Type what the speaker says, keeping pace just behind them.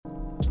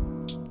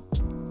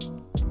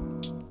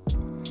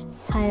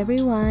Hi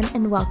everyone,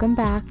 and welcome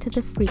back to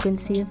The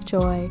Frequency of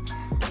Joy,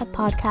 a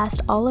podcast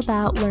all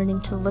about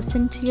learning to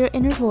listen to your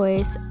inner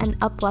voice and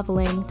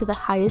up-leveling to the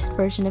highest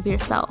version of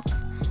yourself.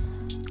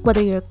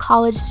 Whether you're a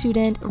college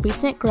student,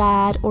 recent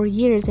grad, or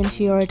years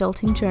into your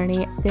adulting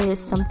journey, there is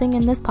something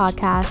in this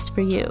podcast for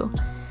you.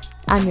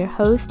 I'm your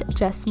host,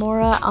 Jess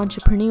Mora,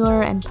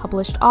 entrepreneur and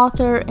published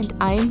author, and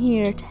I am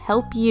here to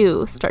help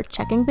you start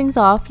checking things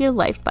off your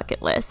life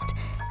bucket list.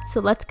 So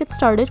let's get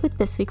started with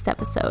this week's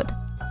episode.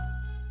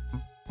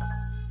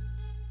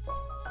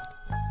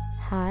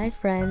 Hi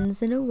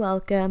friends, and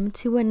welcome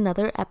to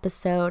another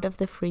episode of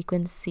The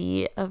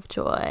Frequency of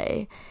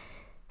Joy.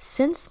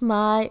 Since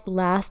my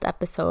last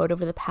episode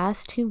over the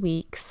past 2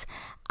 weeks,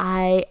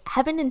 I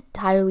haven't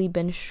entirely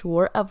been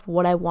sure of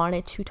what I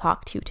wanted to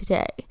talk to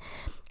today.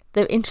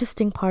 The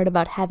interesting part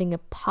about having a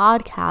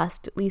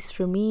podcast, at least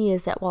for me,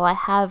 is that while I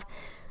have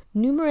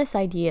numerous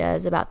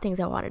ideas about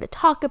things I wanted to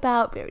talk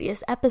about,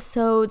 various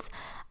episodes,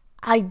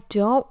 I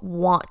don't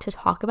want to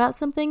talk about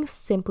something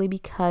simply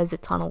because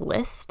it's on a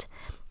list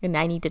and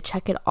I need to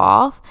check it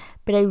off,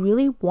 but I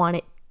really want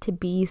it to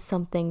be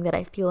something that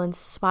I feel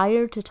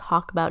inspired to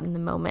talk about in the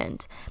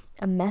moment,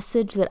 a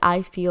message that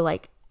I feel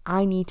like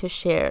I need to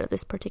share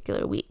this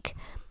particular week.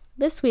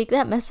 This week,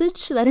 that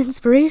message, that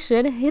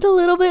inspiration hit a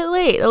little bit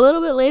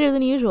later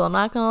than usual, I'm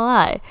not gonna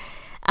lie.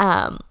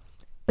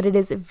 But it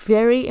is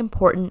very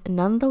important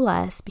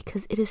nonetheless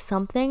because it is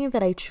something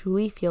that I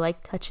truly feel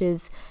like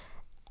touches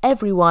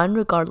everyone,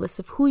 regardless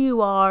of who you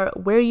are,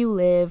 where you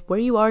live, where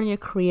you are in your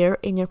career,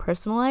 in your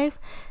personal life.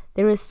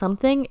 There is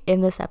something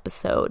in this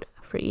episode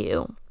for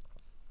you.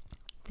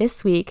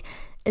 This week,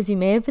 as you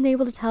may have been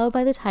able to tell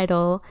by the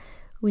title,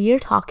 we are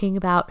talking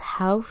about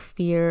how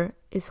fear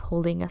is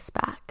holding us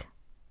back.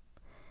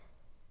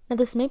 Now,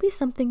 this may be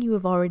something you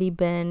have already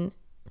been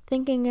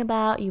thinking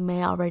about, you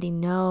may already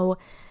know.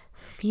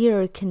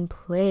 Fear can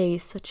play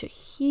such a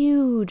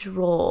huge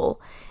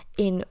role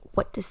in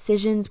what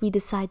decisions we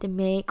decide to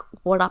make,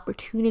 what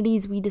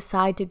opportunities we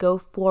decide to go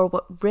for,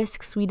 what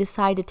risks we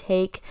decide to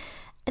take,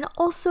 and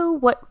also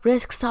what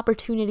risks,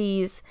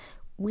 opportunities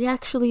we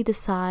actually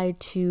decide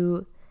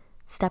to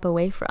step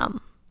away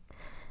from.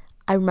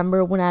 I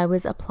remember when I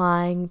was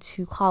applying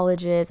to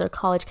colleges, our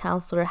college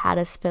counselor had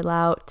us fill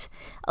out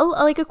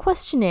a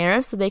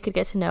questionnaire so they could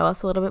get to know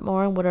us a little bit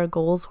more and what our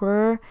goals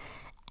were.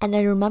 And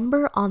I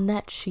remember on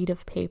that sheet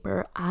of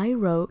paper, I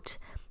wrote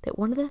that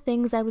one of the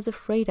things I was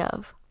afraid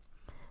of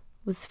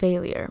was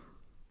failure.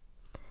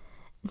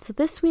 And so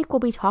this week we'll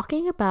be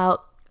talking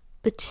about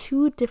the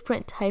two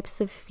different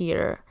types of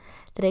fear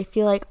that I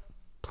feel like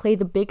play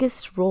the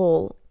biggest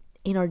role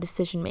in our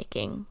decision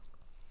making.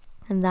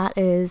 And that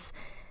is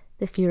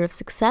the fear of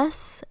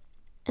success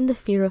and the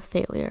fear of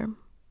failure.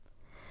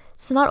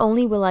 So not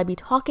only will I be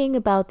talking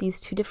about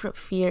these two different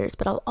fears,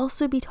 but I'll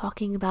also be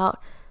talking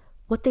about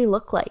what they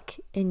look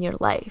like in your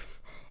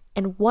life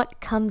and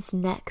what comes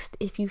next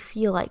if you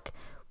feel like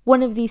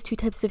one of these two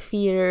types of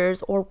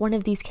fears or one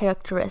of these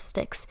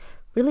characteristics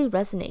really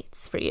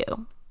resonates for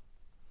you.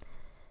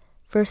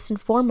 First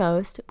and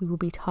foremost, we will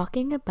be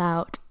talking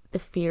about the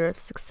fear of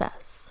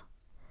success.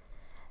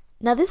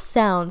 Now, this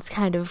sounds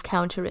kind of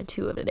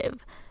counterintuitive.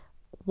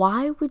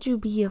 Why would you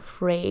be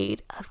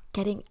afraid of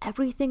getting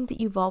everything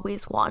that you've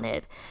always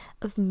wanted,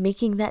 of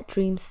making that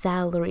dream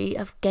salary,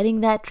 of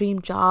getting that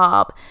dream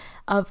job,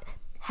 of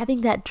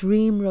having that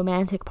dream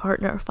romantic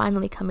partner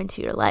finally come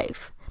into your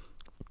life?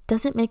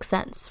 Doesn't make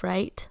sense,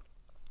 right?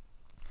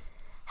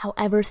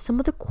 However, some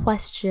of the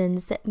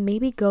questions that may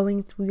be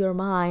going through your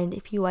mind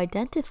if you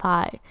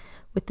identify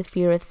with the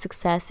fear of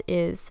success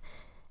is,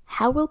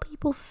 how will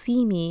people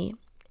see me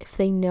if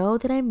they know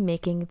that I'm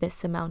making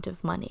this amount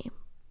of money?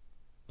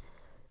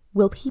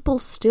 Will people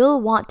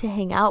still want to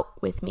hang out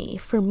with me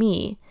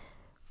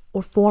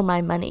or for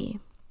my money?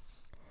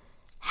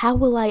 How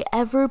will I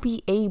ever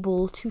be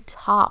able to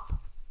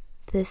top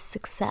this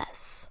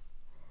success?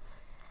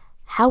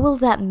 How will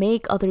that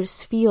make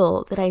others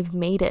feel that I've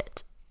made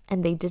it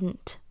and they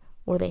didn't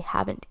or they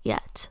haven't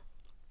yet?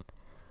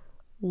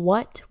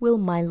 What will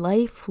my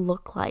life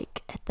look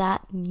like at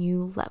that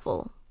new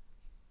level?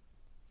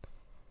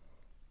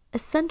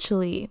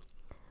 Essentially,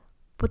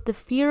 what the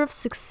fear of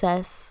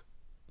success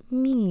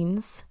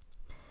means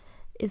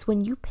is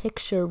when you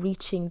picture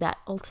reaching that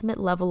ultimate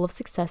level of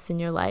success in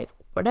your life,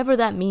 whatever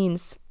that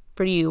means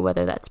for you,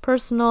 whether that's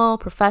personal,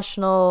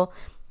 professional,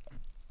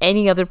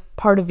 any other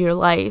part of your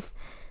life,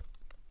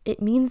 it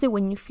means that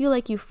when you feel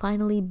like you've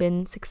finally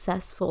been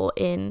successful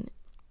in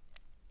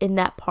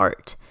that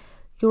part,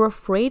 you're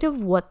afraid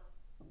of what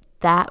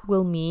that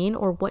will mean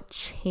or what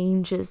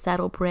changes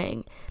that'll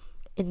bring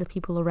in the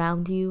people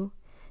around you,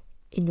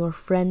 in your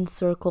friend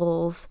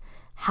circles,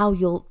 how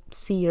you'll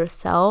see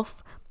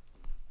yourself.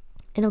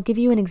 And I'll give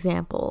you an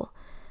example.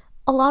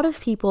 A lot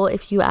of people,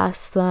 if you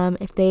ask them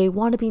if they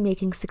want to be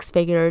making 6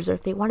 figures or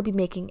if they want to be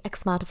making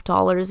X amount of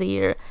dollars a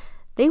year,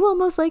 they will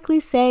most likely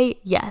say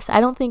yes.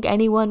 I don't think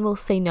anyone will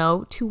say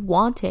no to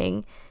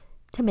wanting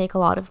to make a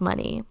lot of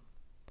money.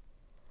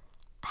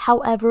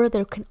 However,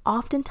 there can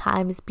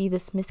oftentimes be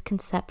this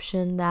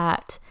misconception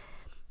that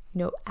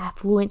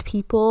affluent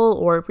people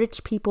or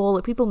rich people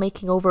or people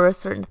making over a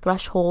certain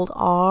threshold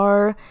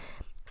are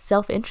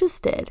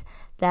self-interested,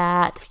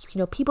 that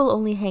people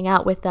only hang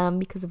out with them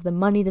because of the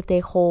money that they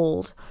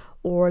hold,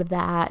 or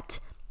that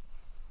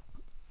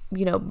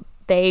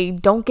they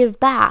don't give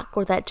back,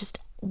 or that just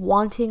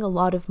wanting a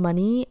lot of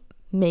money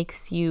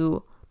makes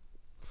you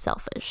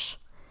selfish.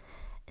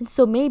 And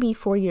so maybe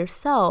for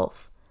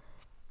yourself,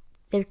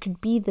 there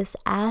could be this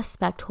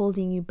aspect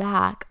holding you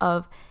back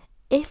of,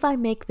 if I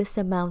make this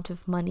amount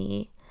of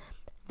money,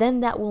 then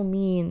that will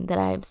mean that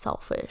I am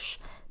selfish.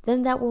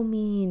 Then that will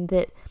mean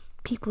that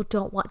people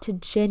don't want to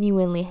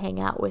genuinely hang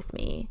out with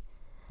me.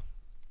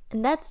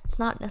 And that's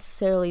not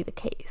necessarily the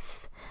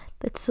case.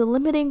 That's a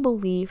limiting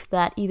belief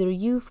that either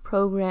you've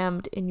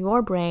programmed in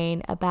your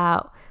brain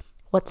about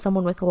what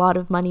someone with a lot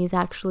of money is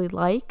actually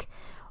like,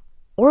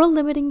 or a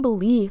limiting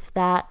belief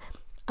that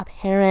a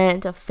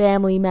parent, a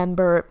family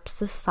member,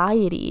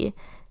 society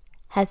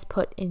has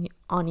put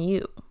on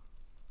you.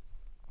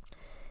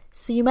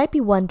 So you might be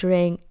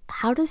wondering,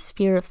 how does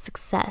fear of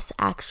success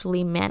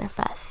actually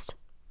manifest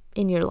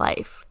in your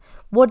life?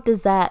 What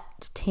does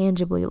that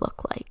tangibly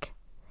look like?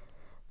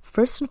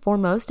 First and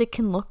foremost, it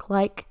can look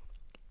like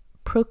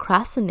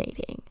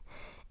procrastinating.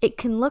 It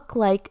can look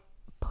like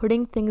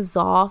putting things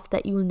off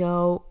that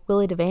will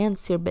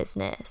advance your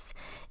business.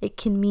 It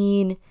can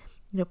mean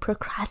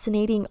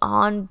procrastinating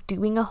on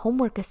doing a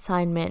homework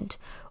assignment,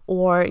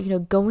 or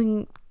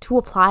going to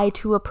apply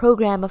to a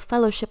program, a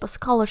fellowship, a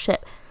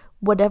scholarship,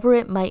 whatever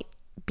it might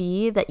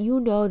be, that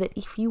that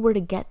if you were to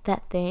get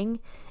that thing,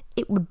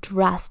 it would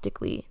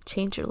drastically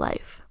change your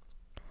life.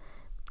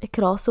 It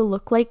could also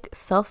look like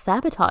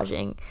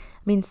self-sabotaging.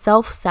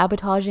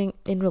 Self-sabotaging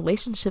in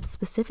relationships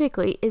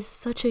specifically is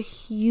such a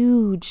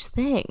huge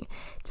thing.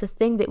 It's a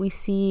thing that we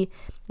see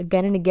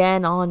again and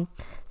again on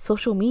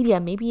social media,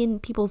 maybe in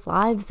people's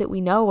lives that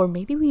we know, or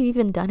maybe we've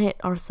even done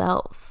it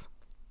ourselves.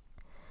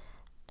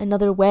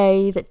 Another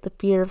way that the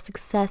fear of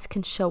success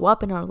can show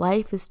up in our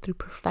life is through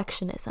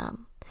perfectionism.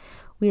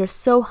 We are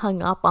so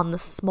hung up on the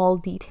small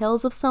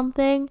details of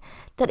something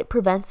that it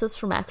prevents us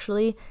from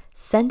actually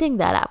sending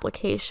that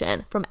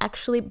application, from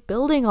actually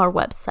building our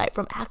website,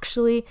 from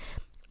actually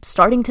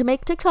starting to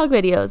make TikTok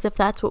videos if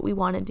that's what we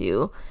want to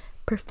do.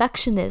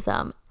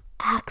 Perfectionism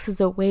acts as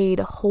a way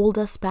to hold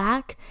us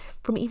back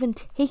from even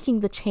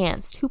taking the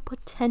chance to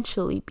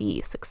potentially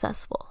be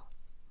successful.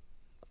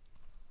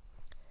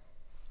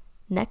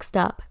 Next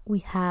up, we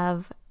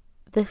have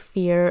the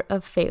fear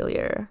of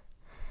failure.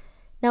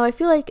 Now, I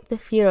feel like the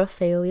fear of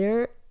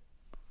failure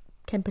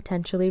can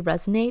potentially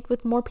resonate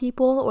with more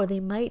people, or they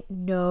might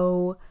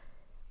know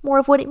more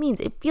of what it means.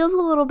 It feels a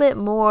little bit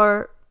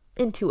more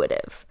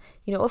intuitive.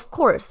 Of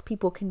course,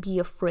 people can be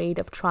afraid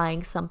of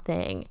trying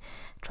something,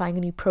 trying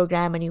a new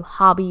program, a new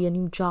hobby, a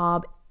new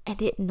job,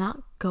 and it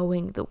not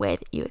going the way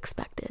that you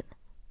expected.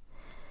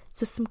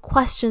 So some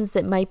questions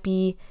that might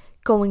be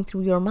going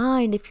through your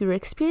mind if you're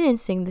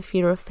experiencing the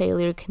fear of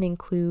failure can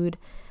include,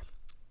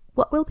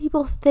 what will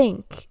people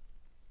think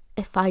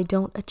if I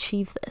don't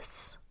achieve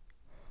this?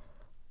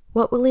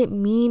 What will it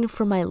mean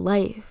for my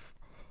life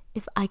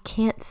if I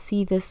can't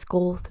see this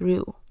goal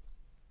through?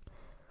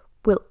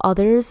 Will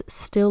others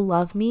still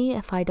love me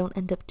if I don't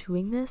end up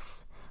doing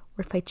this,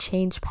 or if I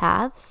change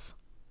paths?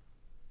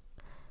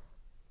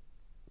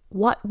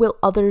 What will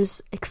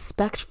others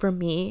expect from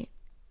me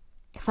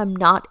if I'm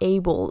not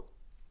able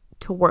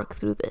to work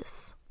through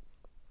this?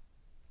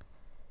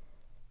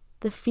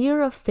 The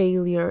fear of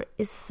failure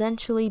is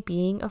essentially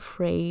being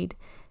afraid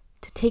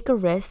to take a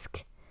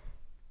risk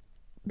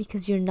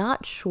because you're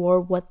not sure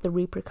what the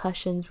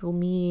repercussions will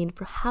mean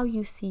for how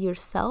you see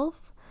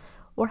yourself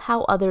or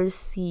how others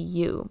see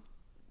you.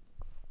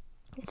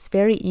 It's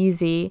very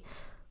easy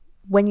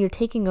when you're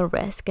taking a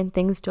risk and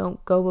things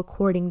don't go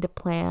according to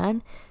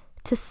plan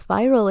to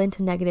spiral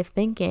into negative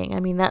thinking.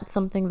 That's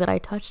something that I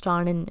touched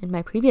on in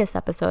my previous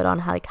episode on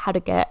how to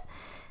get,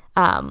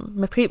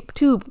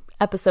 two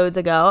episodes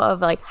ago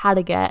of how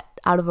to get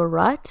out of a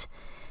rut.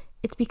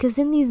 It's because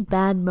in these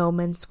bad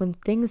moments, when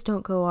things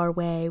don't go our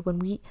way, when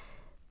we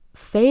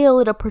fail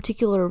at a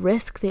particular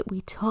risk that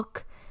we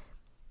took,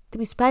 that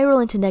we spiral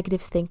into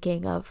negative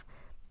thinking of,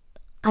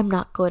 I'm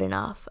not good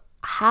enough.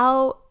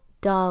 How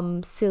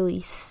dumb,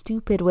 silly,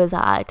 stupid was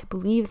I to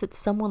believe that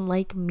someone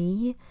like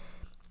me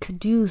could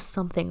do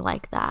something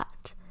like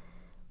that?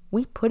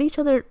 We put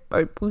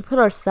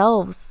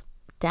ourselves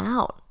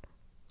down.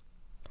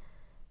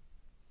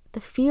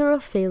 The fear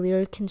of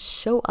failure can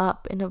show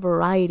up in a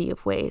variety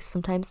of ways,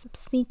 sometimes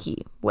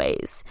sneaky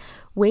ways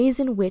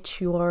in which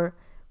your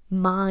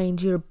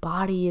mind, your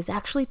body is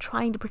actually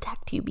trying to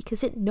protect you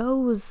because it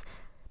knows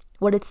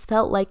what it's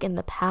felt like in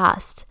the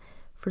past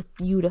for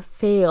you to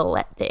fail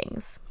at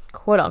things,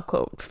 quote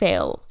unquote,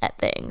 fail at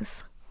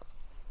things.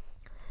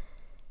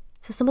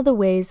 So some of the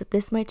ways that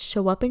this might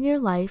show up in your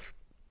life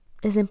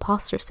is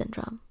imposter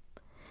syndrome.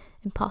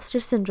 Imposter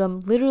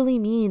syndrome literally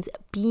means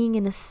being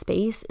in a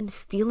space and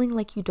feeling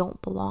like you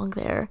don't belong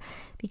there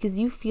because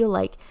you feel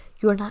like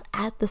you're not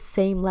at the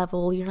same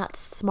level, you're not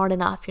smart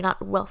enough, you're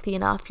not wealthy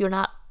enough, you're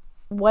not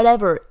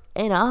whatever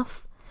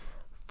enough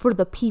for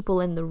the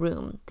people in the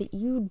room, that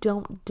you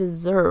don't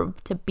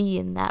deserve to be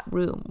in that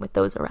room with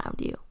those around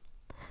you.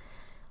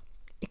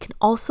 It can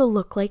also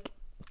look like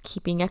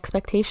keeping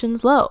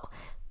expectations low,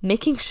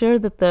 making sure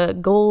that the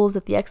goals,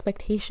 that the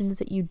expectations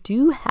that you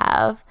do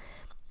have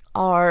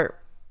are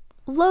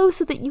low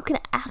so that you can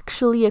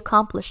actually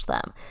accomplish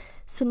them.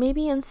 So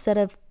maybe instead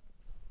of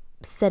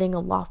setting a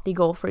lofty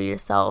goal for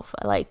yourself,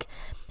 like,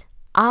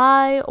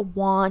 I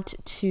want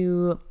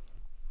to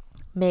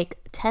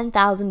make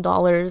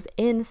 $10,000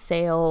 in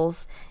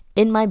sales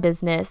in my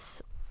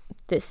business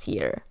this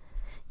year.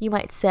 You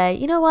might say,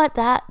 you know what,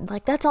 that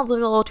sounds like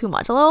a little too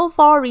much, a little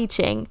far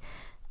reaching.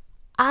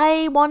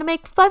 I want to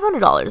make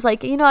 $500.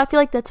 I feel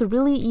like that's a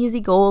really easy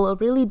goal, a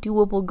really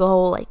doable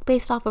goal,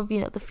 based off of,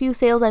 the few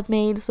sales I've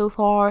made so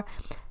far.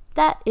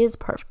 That is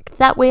perfect.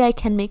 That way I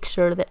can make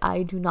sure that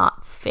I do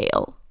not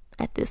fail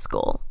at this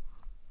goal.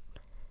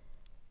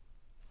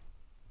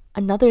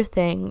 Another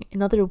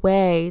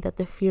way that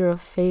the fear of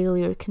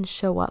failure can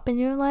show up in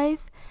your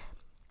life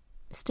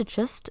is to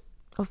just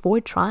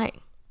avoid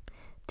trying,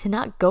 to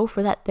not go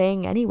for that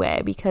thing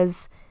anyway,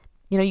 because,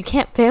 you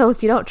can't fail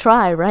if you don't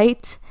try,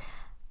 right?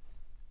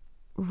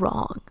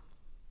 Wrong.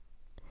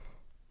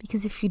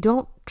 Because if you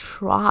don't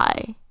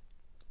try,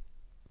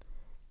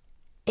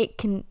 it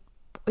can,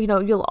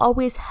 you'll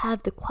always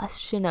have the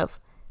question of,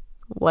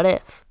 what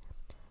if?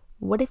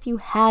 What if you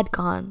had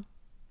gone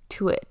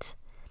to it?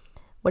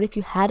 What if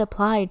you had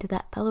applied to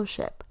that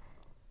fellowship?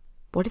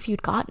 What if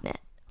you'd gotten it?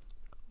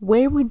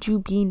 Where would you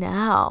be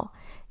now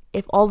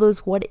if all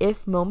those what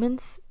if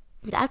moments,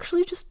 you'd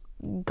actually just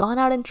gone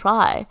out and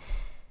try?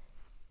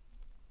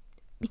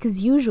 Because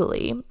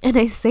usually, and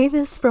I say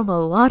this from a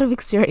lot of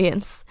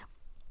experience,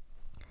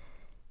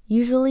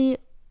 usually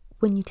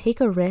when you take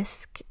a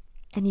risk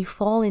and you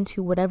fall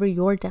into whatever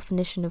your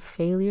definition of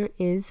failure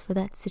is for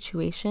that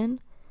situation,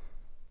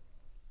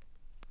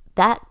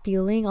 that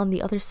feeling on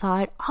the other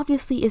side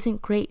obviously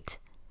isn't great,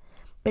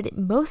 but it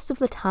most of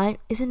the time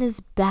isn't as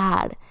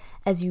bad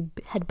as you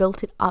had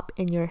built it up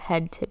in your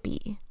head to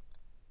be.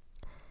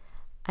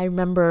 I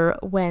remember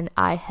when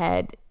I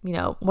had,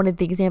 one of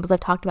the examples I've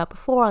talked about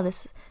before on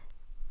this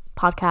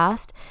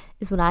podcast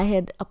is when I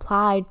had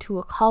applied to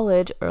a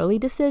college early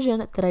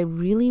decision that I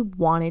really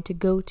wanted to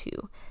go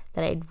to,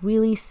 that I'd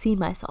really seen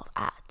myself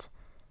at.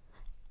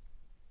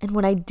 And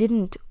when I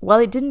didn't,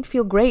 it didn't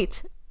feel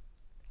great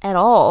at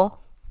all.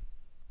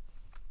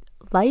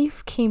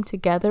 Life came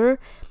together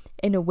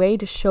in a way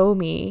to show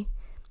me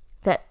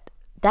that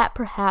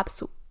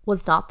perhaps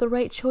was not the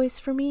right choice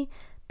for me,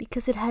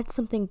 because it had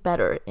something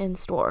better in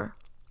store.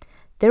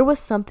 There was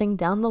something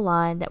down the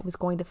line that was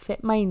going to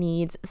fit my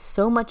needs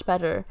so much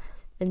better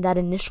than that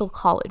initial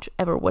college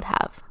ever would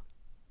have.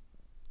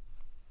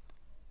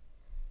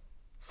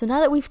 So now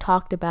that we've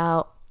talked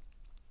about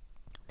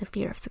the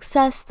fear of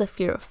success, the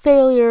fear of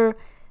failure,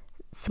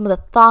 some of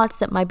the thoughts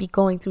that might be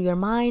going through your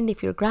mind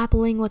if you're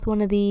grappling with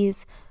one of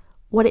these,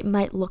 what it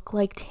might look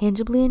like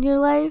tangibly in your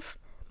life,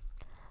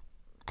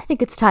 I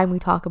think it's time we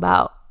talk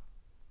about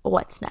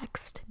what's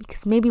next.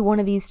 Because maybe one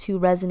of these two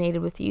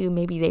resonated with you,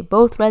 maybe they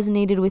both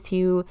resonated with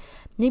you,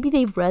 maybe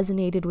they've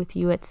resonated with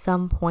you at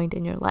some point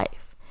in your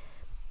life.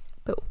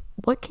 But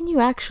what can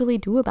you actually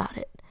do about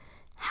it?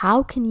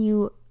 How can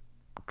you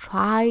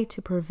try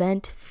to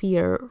prevent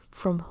fear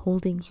from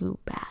holding you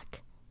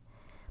back?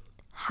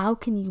 How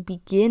can you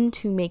begin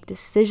to make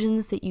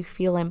decisions that you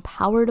feel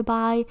empowered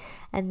by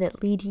and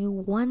that lead you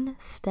one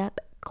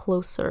step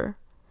closer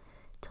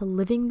to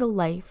living the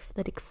life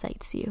that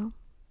excites you?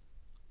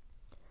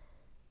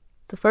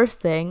 The first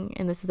thing,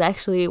 and this is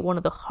actually one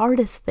of the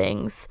hardest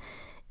things,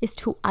 is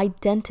to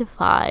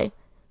identify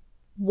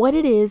what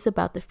it is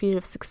about the fear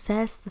of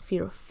success, the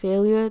fear of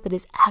failure, that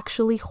is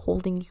actually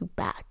holding you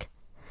back.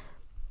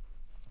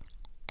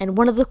 And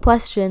one of the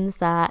questions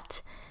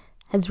that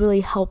has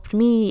really helped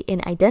me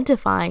in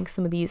identifying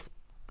some of these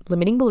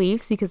limiting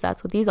beliefs, because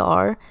that's what these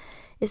are,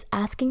 is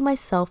asking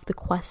myself the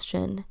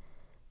question,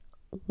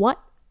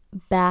 what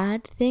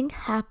bad thing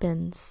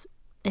happens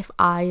if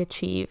I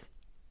achieve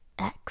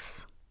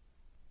X?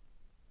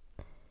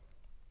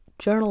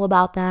 Journal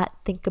about that,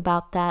 think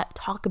about that,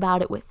 talk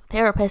about it with a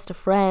therapist, a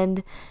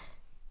friend.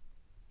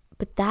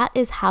 But that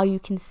is how you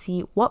can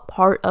see what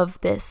part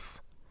of this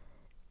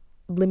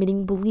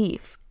limiting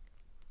belief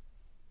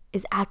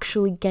is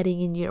actually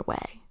getting in your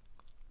way.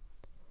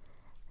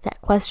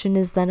 That question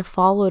is then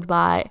followed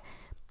by,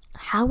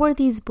 how are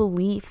these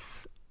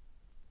beliefs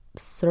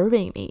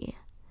serving me?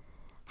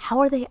 How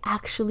are they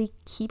actually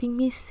keeping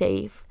me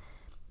safe?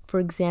 For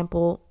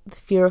example, the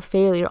fear of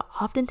failure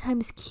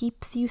oftentimes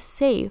keeps you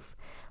safe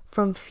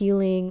from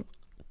feeling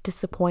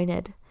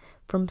disappointed,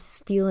 from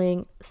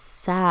feeling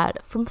sad,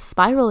 from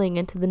spiraling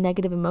into the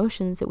negative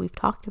emotions that we've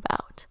talked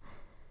about.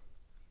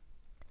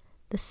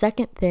 The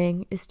second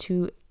thing is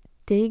to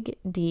dig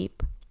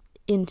deep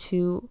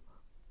into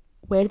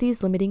where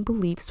these limiting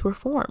beliefs were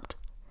formed.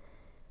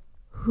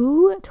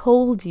 Who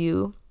told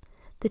you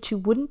that you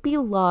wouldn't be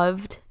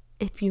loved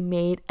if you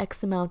made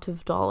X amount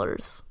of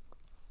dollars?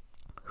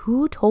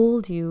 Who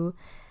told you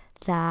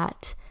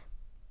that,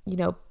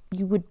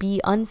 you would be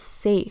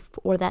unsafe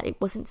or that it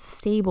wasn't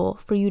stable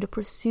for you to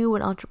pursue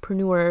an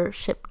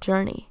entrepreneurship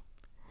journey.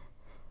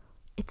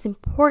 It's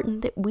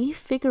important that we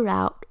figure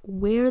out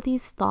where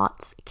these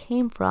thoughts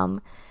came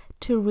from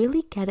to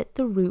really get at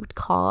the root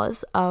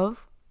cause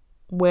of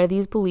where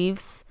these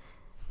beliefs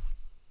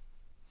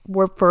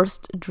were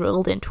first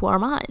drilled into our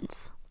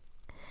minds.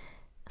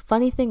 The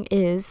funny thing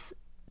is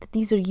that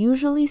these are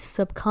usually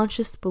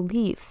subconscious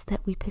beliefs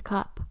that we pick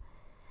up,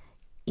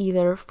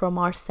 either from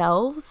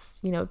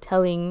ourselves,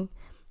 telling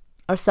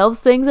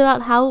ourselves things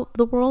about how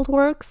the world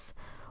works,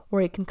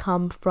 or it can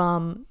come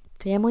from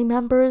family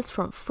members,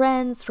 from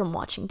friends, from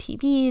watching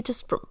TV,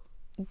 just from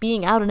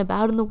being out and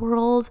about in the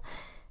world.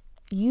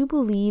 You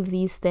believe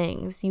these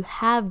things, you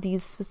have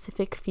these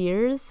specific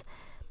fears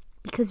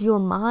because your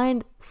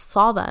mind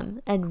saw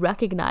them and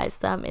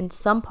recognized them in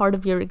some part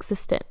of your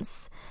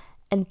existence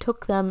and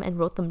took them and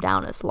wrote them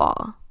down as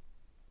law.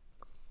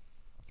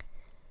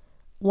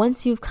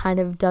 Once you've kind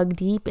of dug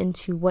deep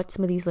into what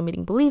some of these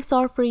limiting beliefs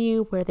are for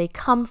you, where they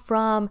come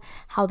from,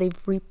 how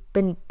they've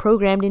been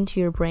programmed into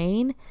your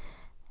brain,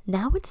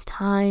 now it's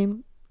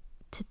time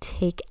to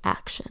take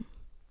action.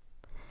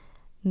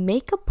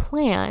 Make a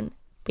plan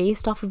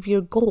based off of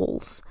your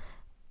goals,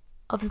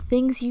 of the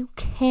things you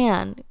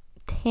can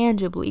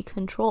tangibly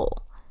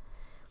control.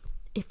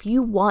 If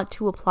you want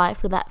to apply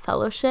for that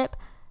fellowship,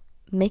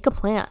 make a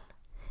plan.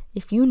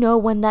 If you know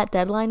when that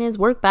deadline is,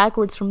 work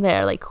backwards from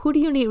there. Like, who do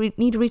you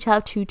need to reach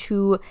out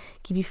to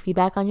give you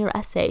feedback on your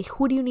essay?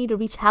 Who do you need to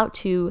reach out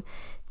to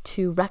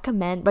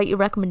write your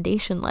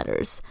recommendation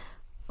letters?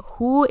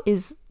 Who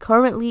is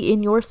currently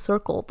in your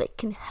circle that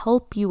can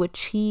help you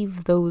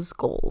achieve those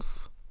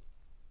goals?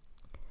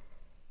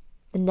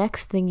 The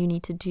next thing you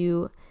need to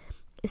do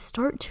is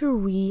start to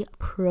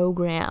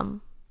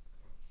reprogram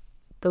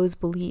those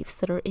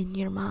beliefs that are in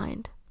your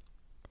mind.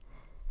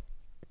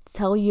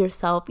 Tell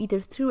yourself,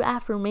 either through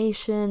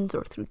affirmations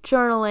or through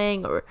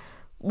journaling or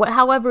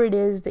however it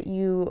is that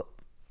you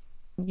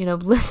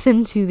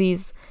listen to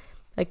these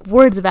like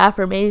words of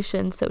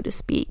affirmation, so to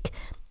speak,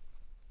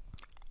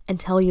 and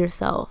tell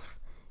yourself,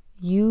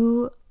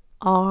 you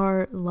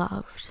are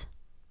loved.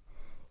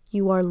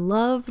 You are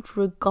loved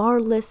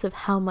regardless of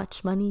how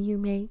much money you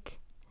make.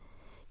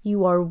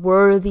 You are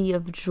worthy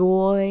of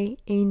joy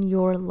in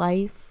your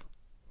life.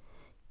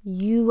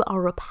 You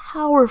are a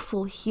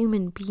powerful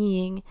human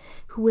being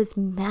who is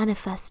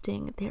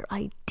manifesting their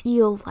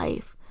ideal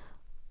life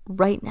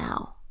right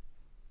now.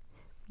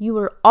 You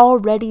are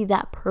already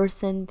that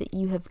person that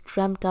you have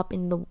dreamt up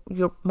in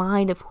your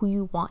mind of who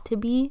you want to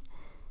be.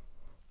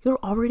 You're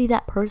already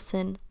that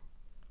person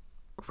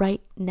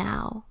right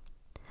now.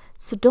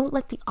 So don't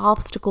let the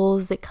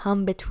obstacles that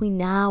come between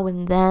now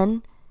and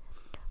then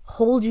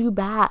hold you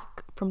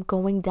back from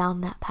going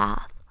down that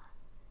path.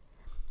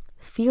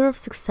 Fear of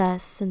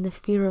success and the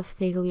fear of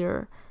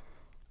failure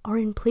are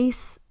in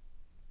place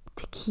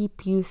to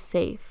keep you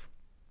safe.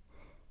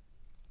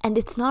 And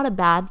it's not a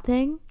bad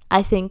thing.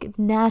 I think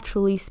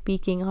naturally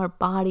speaking, our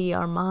body,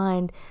 our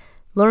mind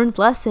learns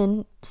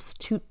lessons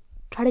to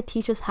try to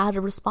teach us how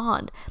to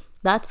respond.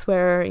 That's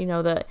where,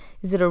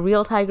 is it a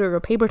real tiger or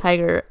a paper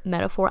tiger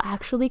metaphor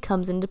actually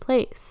comes into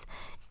place.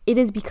 It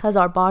is because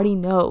our body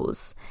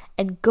knows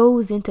and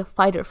goes into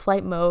fight or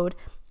flight mode,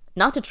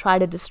 not to try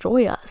to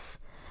destroy us,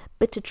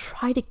 but to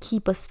try to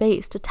keep us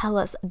safe, to tell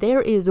us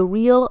there is a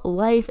real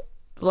live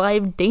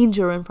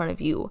danger in front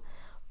of you.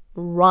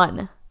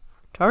 Run.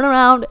 Turn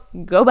around.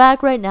 Go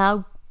back right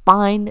now.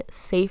 Find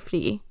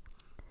safety.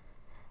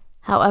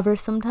 However,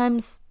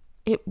 sometimes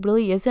it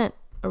really isn't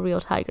a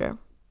real tiger.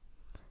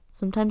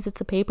 Sometimes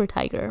it's a paper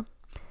tiger.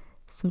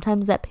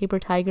 Sometimes that paper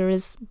tiger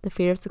is the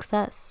fear of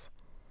success.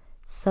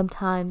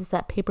 Sometimes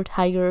that paper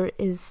tiger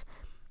is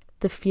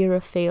the fear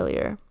of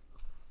failure.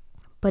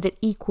 But it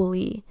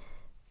equally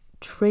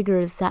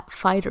triggers that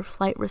fight or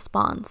flight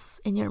response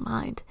in your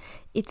mind.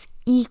 It's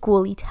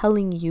equally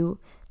telling you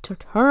to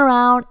turn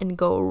around and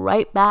go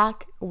right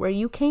back where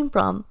you came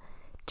from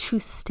to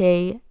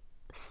stay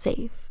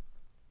safe.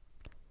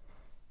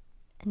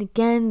 And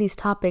again, these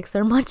topics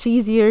are much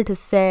easier to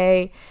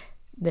say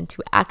than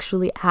to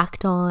actually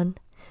act on.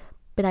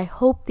 But I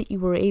hope that you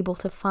were able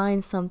to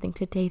find something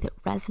today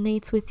that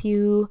resonates with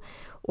you,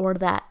 or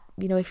that,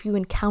 if you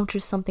encounter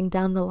something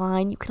down the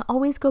line, you can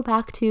always go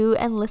back to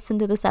and listen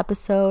to this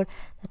episode.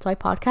 That's why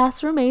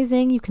podcasts are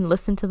amazing. You can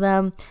listen to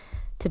them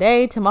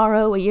today,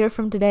 tomorrow, a year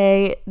from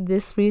today.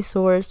 This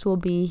resource will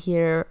be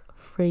here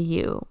for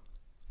you.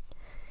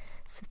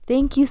 So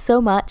thank you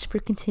so much for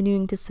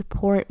continuing to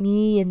support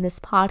me in this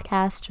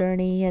podcast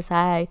journey as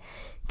I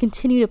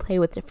continue to play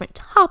with different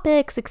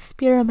topics,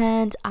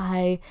 experiment.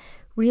 I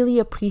really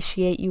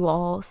appreciate you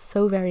all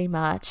so very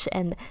much,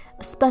 and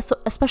a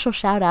special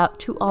shout out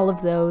to all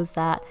of those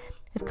that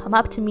have come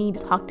up to me to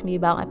talk to me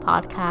about my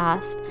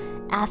podcast,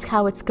 ask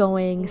how it's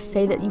going,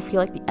 say that you feel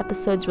like the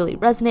episodes really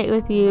resonate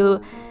with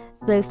you.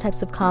 Those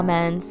types of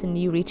comments and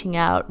you reaching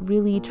out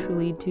really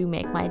truly do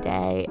make my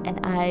day, and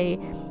I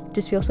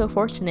just feel so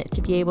fortunate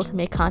to be able to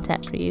make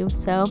content for you.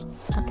 So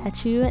I'll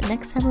catch you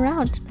next time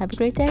around. Have a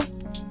great day.